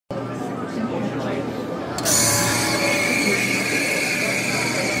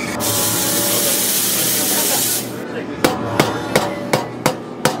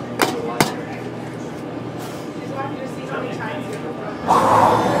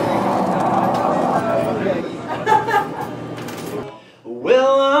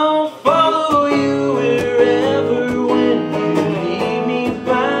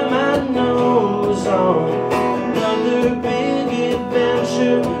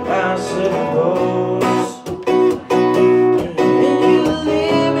I suppose. And you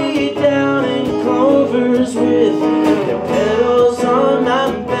lay me down in clovers with the petals on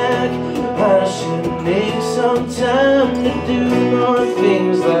my back. I should make some time to do more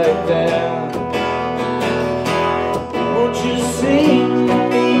things like that. Won't you sing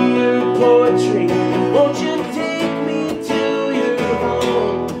me your poetry? Won't you take me to your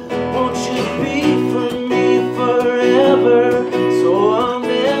home? Won't you be for me forever, so I'll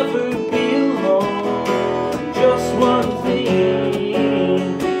never be alone? Just one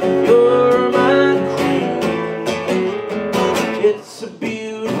thing, you're my queen. It's a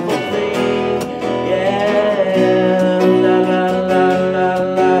beautiful thing, yeah. La la la la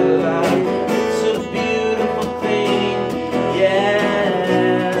la la. It's a beautiful thing,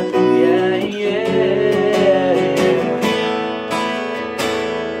 yeah, yeah, yeah.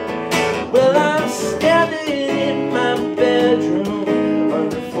 Well, I'm standing in my bedroom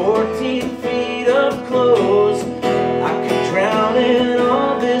under 14 feet of clothes. I could drown in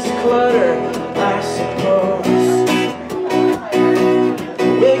all this clutter, I suppose.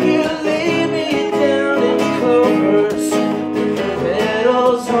 Well, you lay me down in clovers,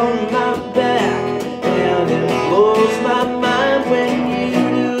 petals on my back, and it blows my mind when you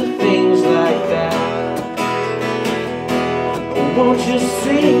do things like that. Won't you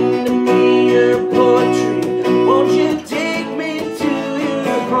sing to me your poetry? Won't you take me to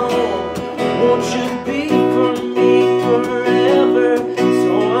your home? Won't you be for me forever,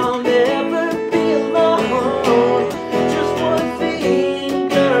 so I'll never be alone? Just one thing,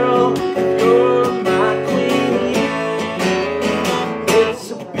 girl, you're my queen. It's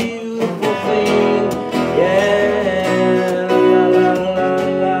a beautiful thing, yeah. La la la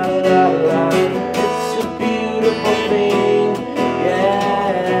la la la. It's a beautiful thing, yeah.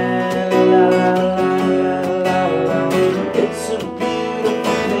 La la la la la. It's a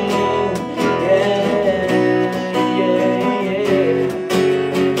beautiful thing, yeah, yeah, yeah.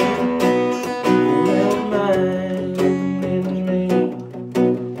 Well, mine and me,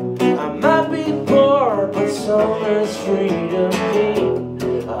 I might be poor, but summer's freedom me.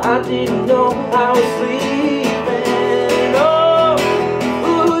 I didn't know I was leaving. Oh,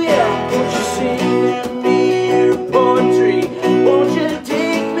 ooh, yeah. Won't you sing me your poetry? Won't you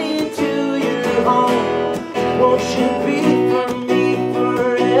take me to your home? Won't you be for me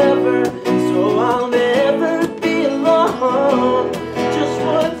forever, so I'll never be alone? Just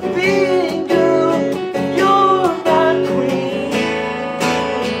one thing, girl, you're my queen.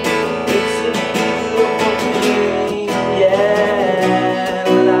 It's a beautiful thing, yeah.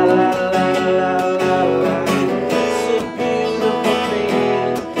 La la la la la la. It's a beautiful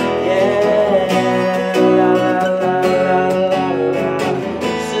thing, yeah. La la la la la la.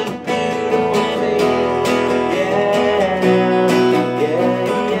 It's a beautiful thing, yeah, yeah,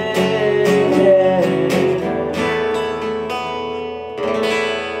 yeah, yeah.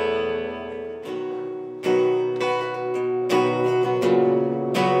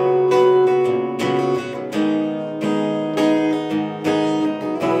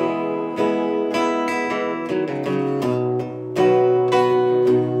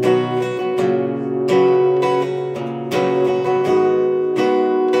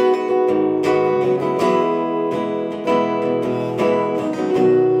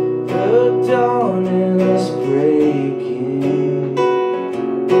 The dawn is breaking,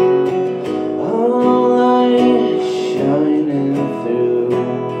 a light shining through.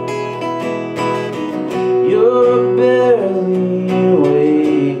 You're barely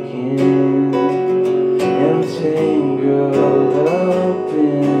waking, entangled up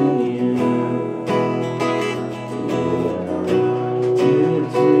in you. Do,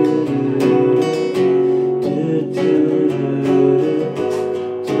 do, do, do, do,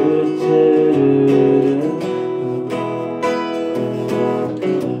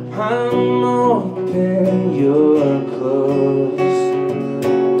 I'm open, you're closed.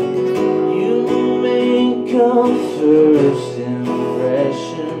 You make a first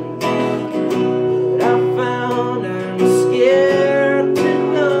impression, but I found I'm scared to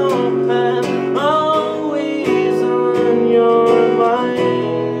know I'm always on your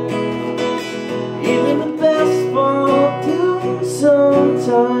mind. Even the best fall do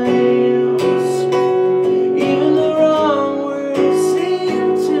sometimes. Even the wrong words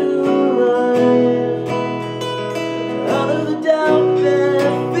seem to rhyme. Out of the doubt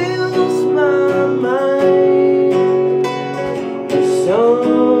that fills my mind, I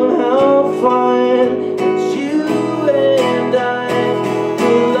somehow find that you and I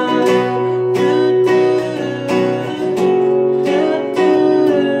align. Do, do, do, do, do,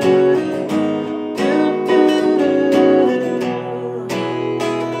 do, do.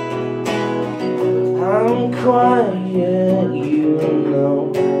 quiet, you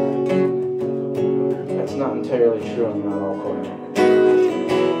know. That's not entirely true, I'm not all quiet.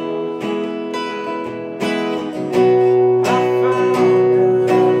 I found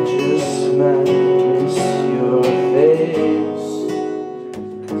I just might miss your face.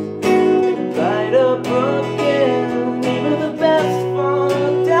 Light up again, even the best fall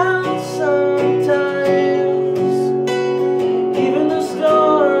down sometimes. Even the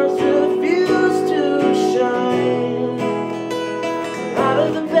stars refuse to shine. Out of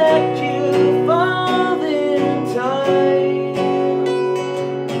the vacuum fall in time.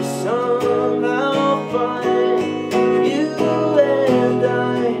 You somehow find you and I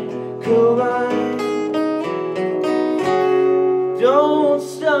collide. Don't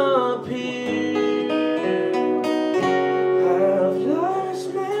stop here. I've lost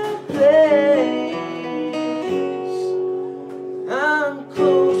my place. I'm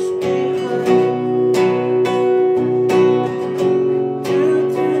close behind.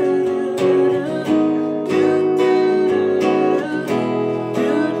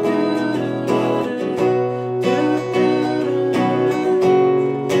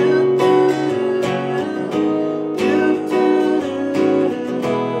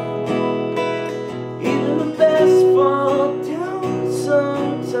 Even the best fall down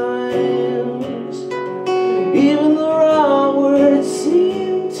sometimes. Even the wrong words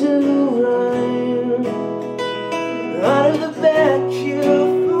seem to rhyme. Out of the vacuum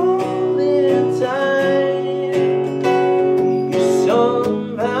fall in time. You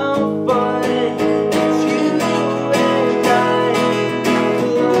somehow find that you and I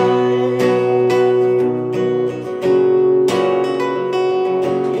collide.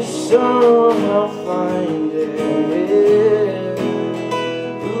 You somehow find it.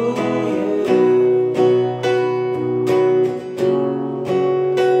 Ooh, yeah.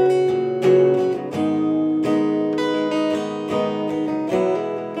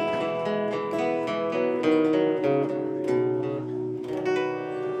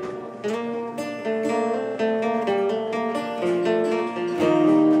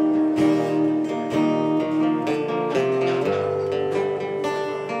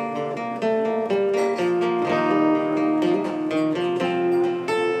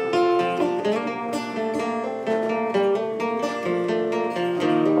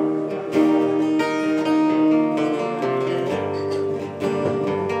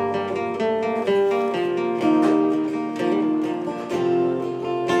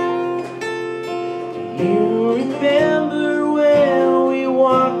 You remember when we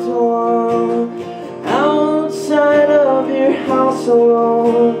walked along outside of your house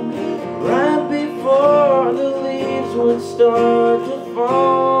alone, right before the leaves would start to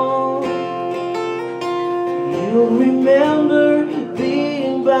fall? You remember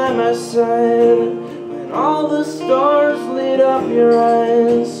being by my side when all the stars lit up your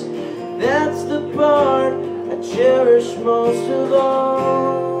eyes. That's the part I cherish most of all.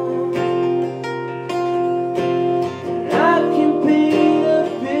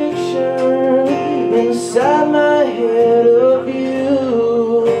 Inside my head of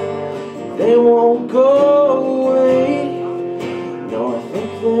you, they won't go away. No, I think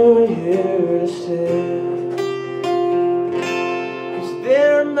they're here to stay. 'Cause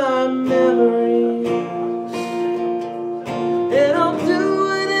they're my memories, and I'll do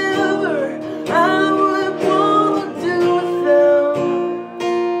whatever I would wanna do with them.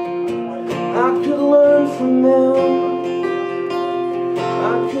 I could learn from them,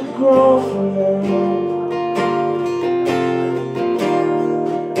 I could grow from them.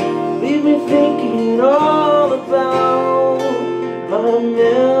 Leave me thinking all about my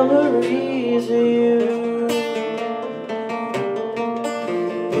memories of you.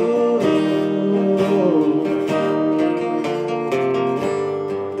 Ooh.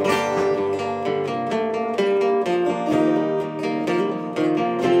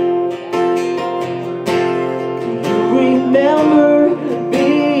 You remember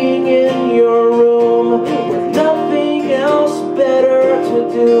being in your room with nothing else better to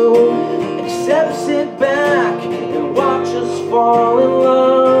do except sit back and watch us fall in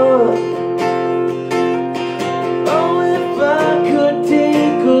love. Oh, if I could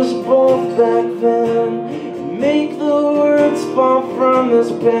take us both back then and make the words fall from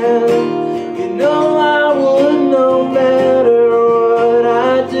this pen, you know I would no matter what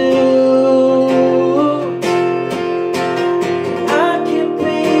I do.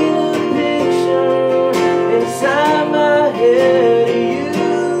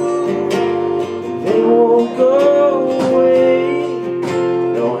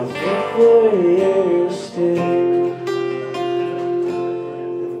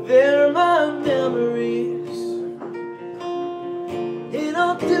 They're my memories,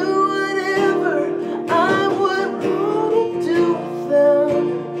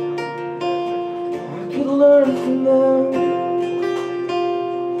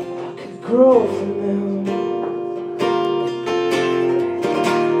 grow from them.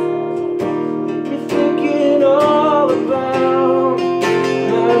 You're thinking all about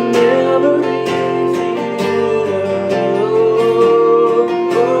my memories of you.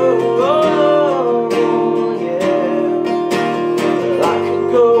 Yeah. I could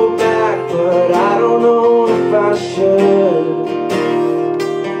go back, but I don't know if I should.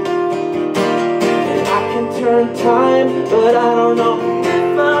 Turn time, but I don't know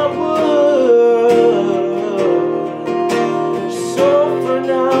if I would. So for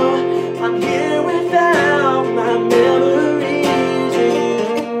now, I'm here without my memories of you.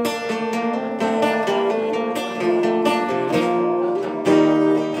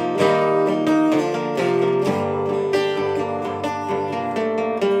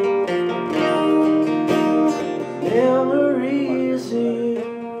 Memories of you.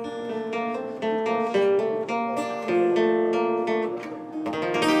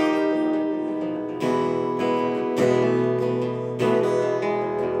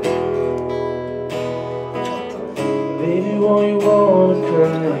 Baby, why you wanna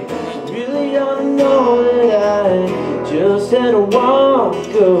cry? You really ought to know that I just had to walk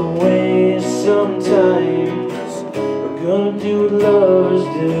away sometimes. We're gonna do what lovers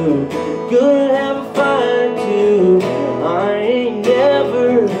do, gonna have a fight too. I ain't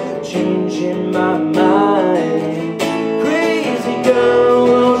never changing my mind. Crazy girl,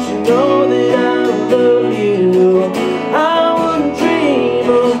 don't you know that I love you? I wouldn't dream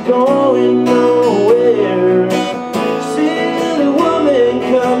of going nowhere.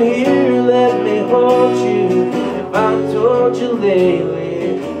 Come here, let me hold you. If I told you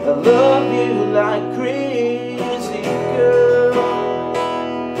lately I love you like crazy, girl,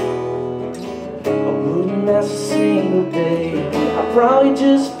 I wouldn't last a single day. I'd probably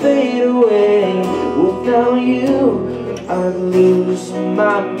just fade away. Without you, I'd lose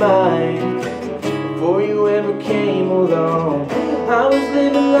my mind. Before you ever came along, I was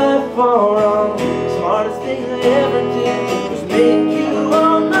living life all wrong. The hardest thing I ever did was make you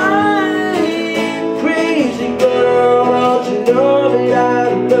all mine. Crazy girl, don't you know that I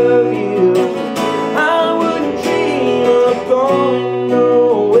love you? I wouldn't dream of going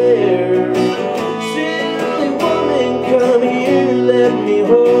nowhere. Silly woman, come here, let me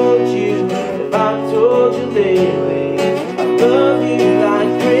hold you. If I told you lately I love you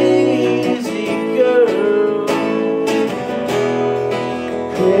like crazy girl.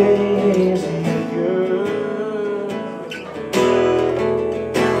 Crazy girl.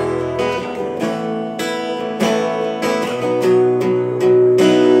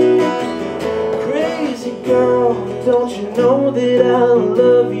 Crazy girl, don't you know that I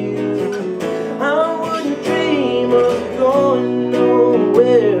love you? I wouldn't dream of going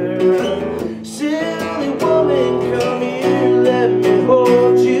nowhere. Silly woman, come here, let me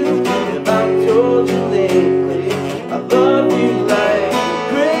hold you. If I told you lately I love you like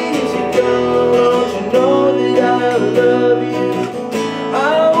crazy girl, don't you know that I love you? I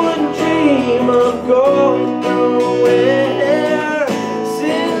wouldn't dream of going nowhere.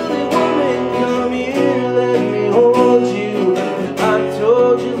 Silly woman, come here, let me hold you. I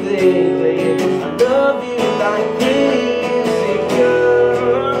told you lately I love you like crazy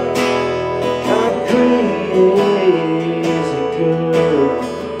girl, like crazy girl.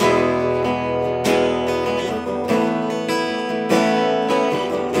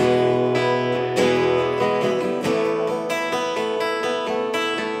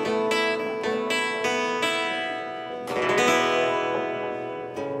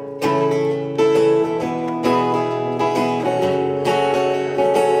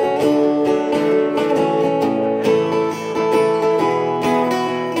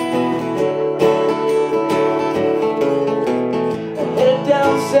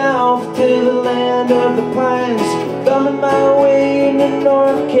 South to the land of the pines, thumbing my way into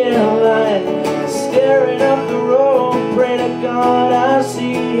North Carolina, staring up the road, praying to God I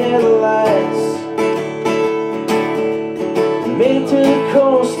see headlights. Made it to the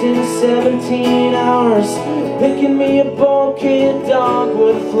coast in 17 hours, picking me a bouquet of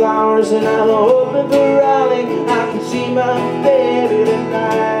dogwood flowers, and I'm hoping for Raleigh I can see my baby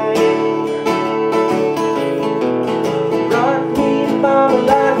tonight. Mama,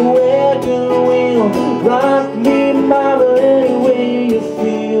 like a wagon wheel, rock me, mama, any way you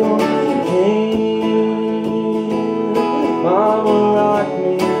feel. Hey, mama, rock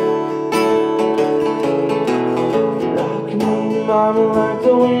me. Rock me, mama, like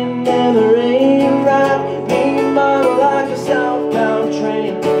the wind and the rain. Rock me, mama, like a southbound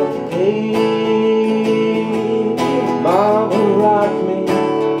train. Hey, mama, rock me.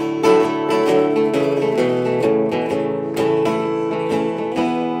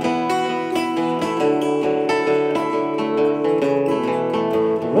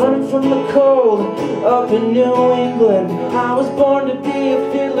 from the cold up in New England. I was born to be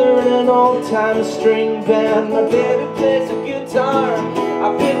a fiddler in an old-time string band. My baby plays the guitar,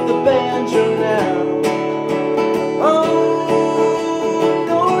 I pick the banjo now. Oh,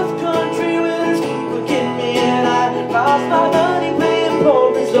 North Country winters keep forgetting me, and I lost my money playing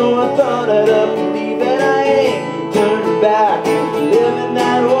poker, so I thought I'd up and leave, and I ain't turning back, living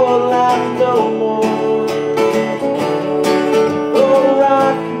that old life no more. Oh,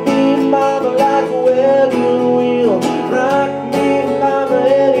 rock me, mama, like a wagon wheel. Rock me, mama,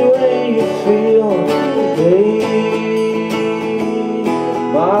 any way you feel. Hey,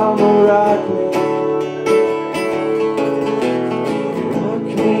 mama, rock me. Rock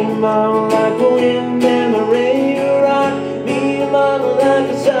me, mama, like the wind and the rain. Rock me, mama, like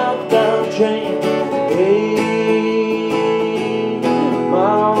a southbound train. Hey,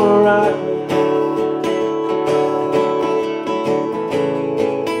 mama, rock me.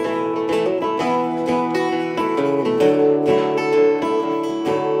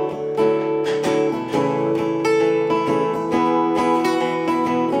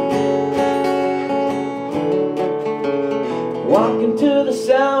 Walking to the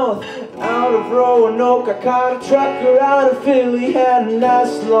south, out of Roanoke, I caught a trucker out of Philly, had a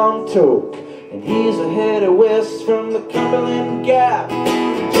nice long tow. And he's headed west from the Cumberland Gap,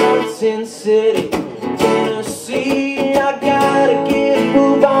 Johnson City, Tennessee. I gotta get a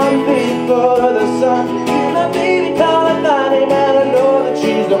move on before the sun. My baby calling my name, and I know that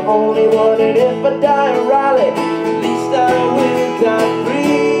she's the only one. And if I die in Raleigh, at least I will die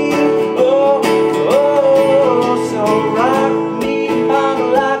free. Oh, oh, so rock me, mama,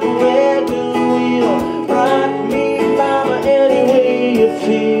 like a wagon wheel. Rock me, mama, any way you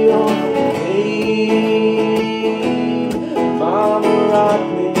feel. Hey, mama, rock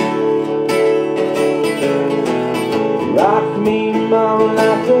me. Rock me, mama,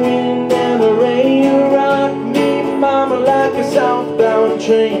 like the wind and the rain. Rock me, mama, like a southbound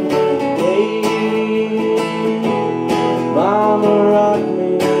train. Hey, mama, rock me.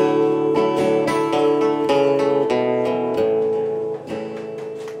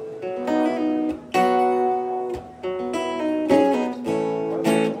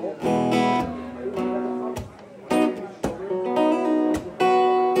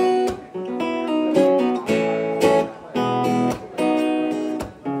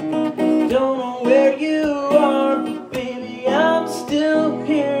 Don't know where you are, but baby, I'm still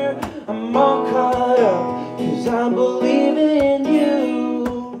here. I'm all caught up, 'cause I believe in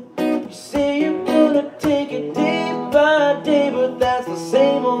you. You say you're gonna take it day by day, but that's the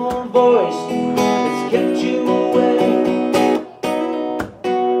same old voice that's kept you away.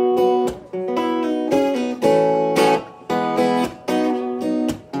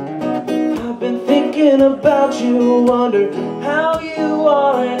 I've been thinking about you, wonder how you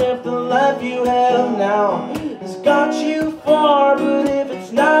are, and if the life you have now has got you far. But if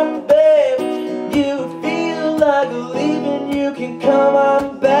it's not, babe, you feel like leaving, you can come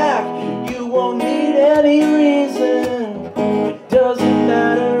on back. You won't need any reason, it doesn't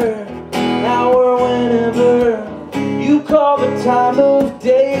matter, now or whenever you call the time of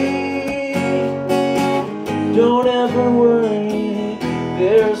day. Don't ever worry,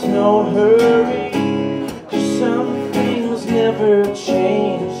 there's no hurry, 'cause some things never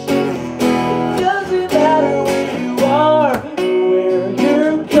change. It doesn't matter where you are, where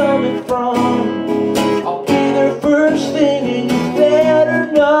you're coming from. I'll be there first thing, and you better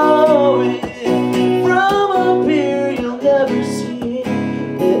know it. From up here you'll never see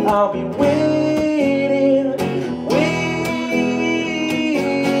that I'll be waiting, waiting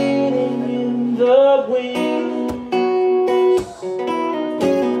in the wings.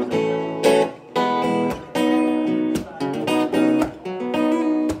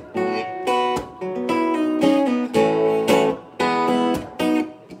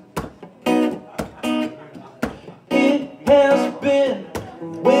 Has been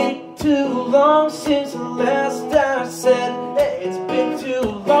way too long since the last time I said, hey, it's been too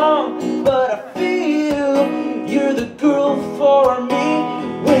long, but I feel you're the girl for me.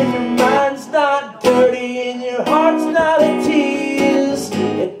 When your mind's not dirty and your heart's not at tears,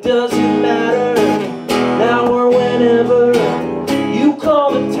 it doesn't matter, now or whenever you call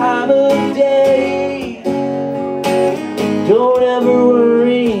the time of day. Don't ever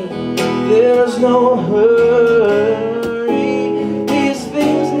worry, there's no hurry,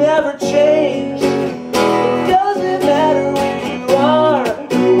 never change. It doesn't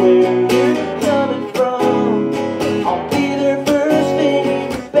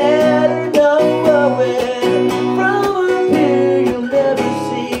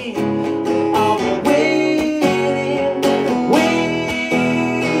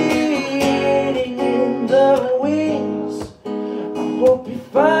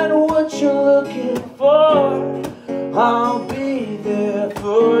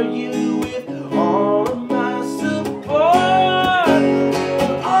for you with all of my support.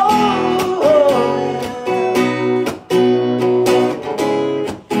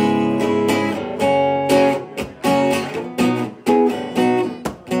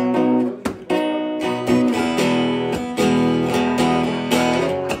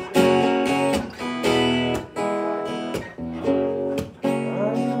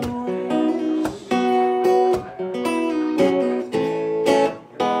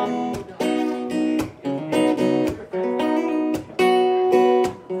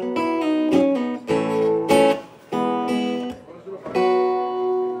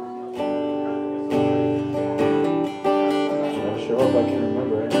 I hope I can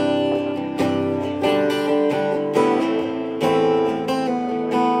remember it.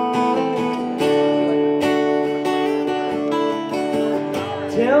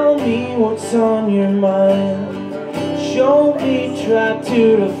 Tell me what's on your mind. Show me, try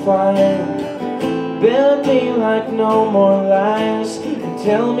to define. Bend me like no more lies. And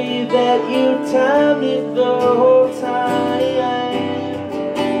tell me that you timed it the whole time.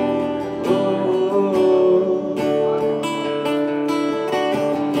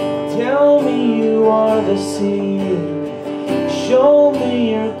 Tell me you are the seed. Show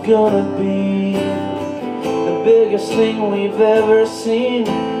me you're gonna be the biggest thing we've ever seen.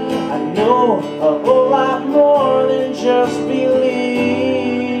 I know a whole lot more than just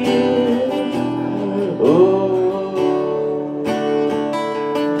believe. Oh,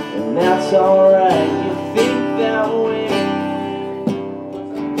 and that's alright, you think that way.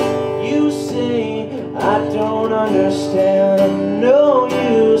 You say I don't understand, no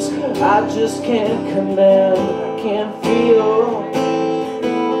use, I just can't command, I can't feel.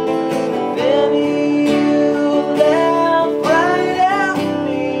 Then you laugh right at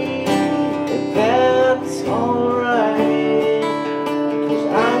me, and that's alright, 'cause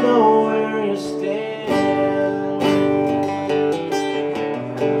I know where you stand.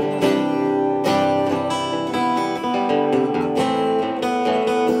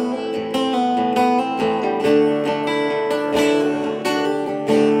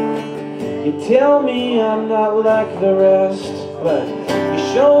 You tell me I'm not like the rest, but you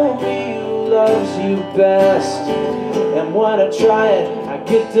show me who loves you best. And when I try it, I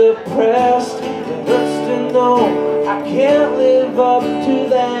get depressed. It hurts to know I can't live up to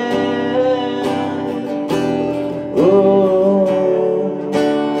that. Oh,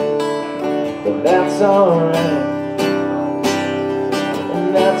 but that's alright, and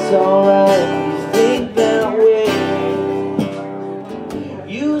that's alright. You think that way.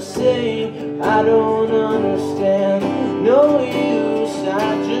 You say I don't understand, no use,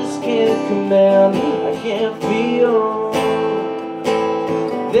 I just can't command, I can't feel.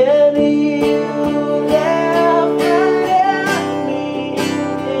 Then you laugh right at me,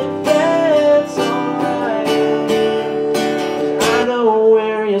 and that's alright, 'cause I know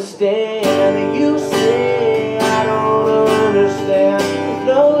where you stand. You say I don't understand,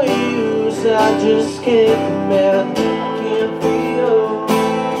 no use, I just can't command, I can't feel.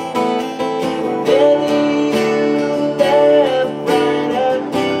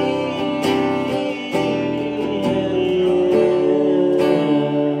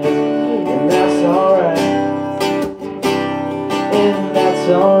 And that's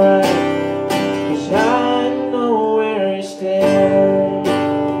alright, 'cause I know where you stand.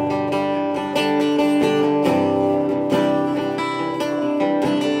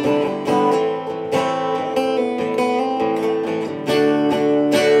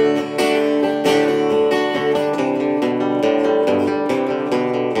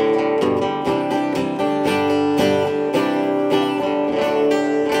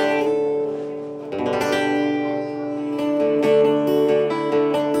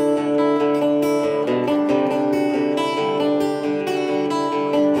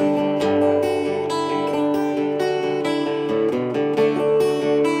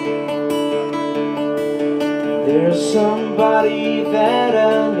 There's somebody that I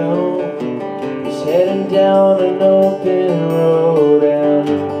know is heading down an open road, and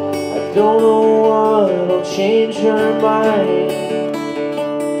I don't know what'll change her mind.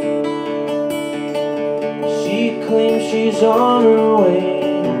 She claims she's on her way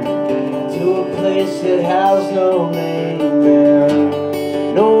to a place that has no name,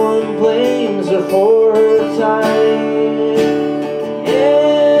 and no one blames her for her time.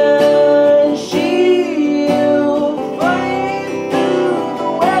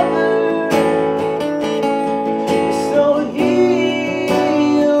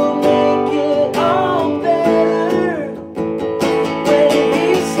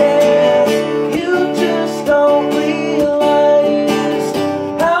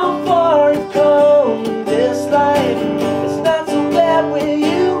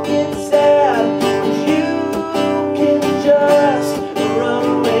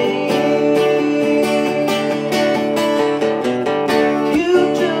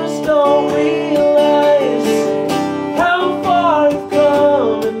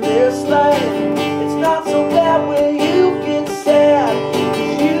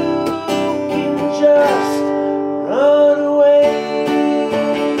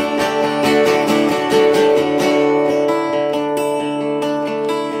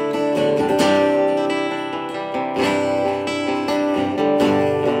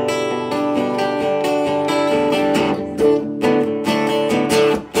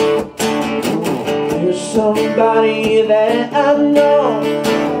 that I know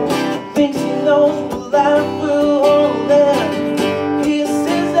thinks he knows what life will hold, and he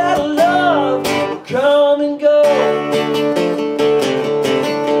says that love will come and go.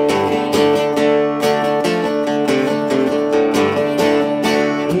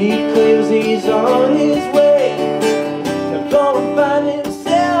 He claims he's on his way to go and find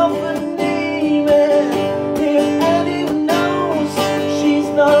himself a name, and if anyone knows, she's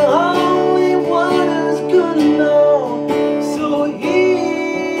not the only one who's good to know. So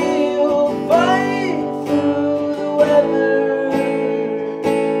he'll fight through the weather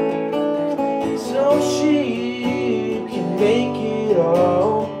so she can make it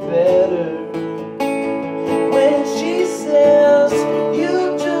all better. When she says you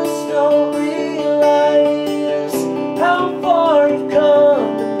just don't realize how far you've come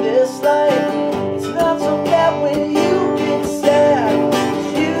in this life, it's not so bad when you get sad, 'cause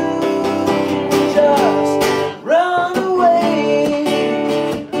you can just run away.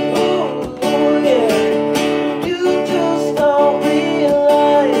 Oh yeah, you just don't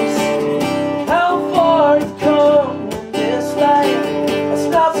realize how far you've come in this life. It's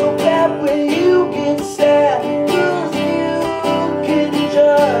not so bad when you get sad, 'cause you can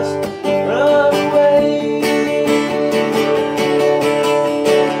just run away.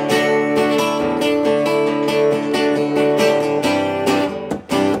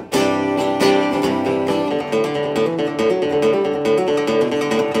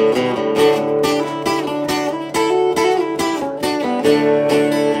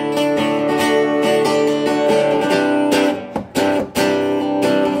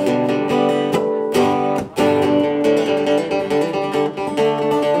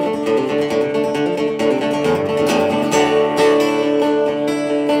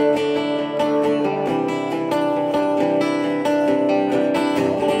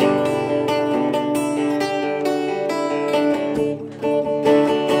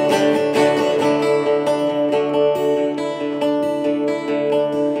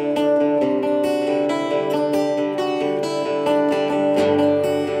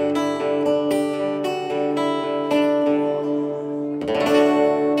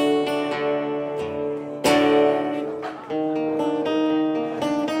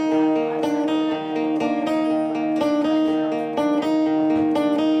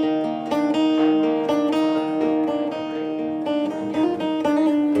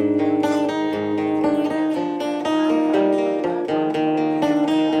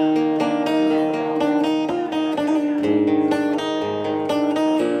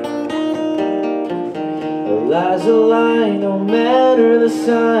 Lies a lie, no matter the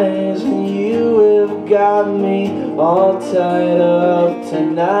size, and you have got me all tied up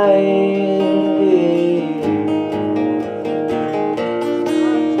tonight.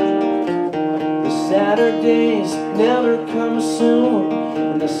 The Saturdays never come soon,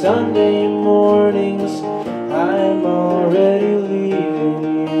 and the Sunday mornings I'm already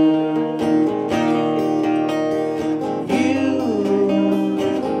leaving you.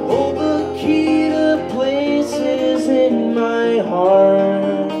 In my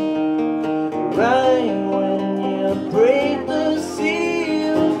heart, right when you break the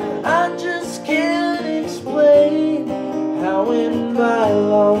seal, I just can't explain how in my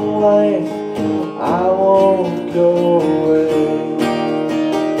long life I won't go away.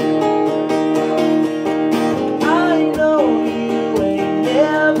 I know you ain't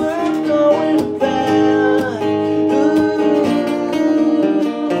never going back. Ooh,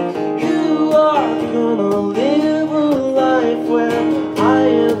 you are gonna live where I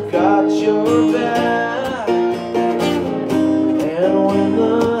have got your back, and when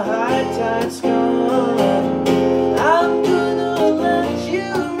the high tides come, I'm gonna let you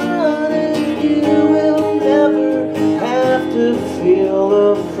run, and you will never have to feel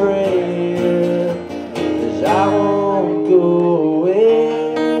afraid, 'cause I won't go away.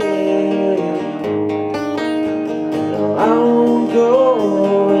 No, I won't go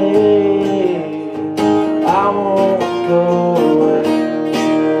away. I won't go away.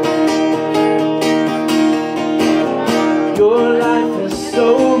 Your life is so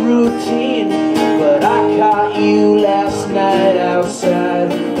routine, but I caught you last night outside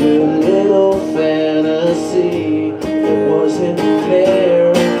your little fantasy. It wasn't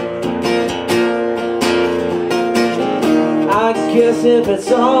fair. I guess if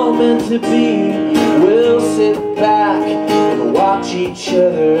it's all meant to be, we'll sit back and watch each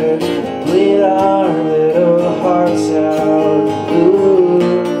other bleed our little hearts out. Ooh.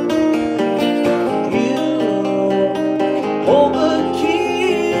 You hold the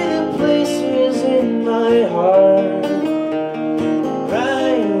key to places in my heart,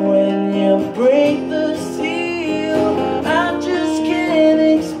 right when you break the seal.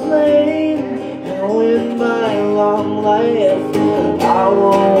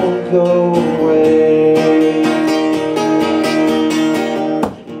 go.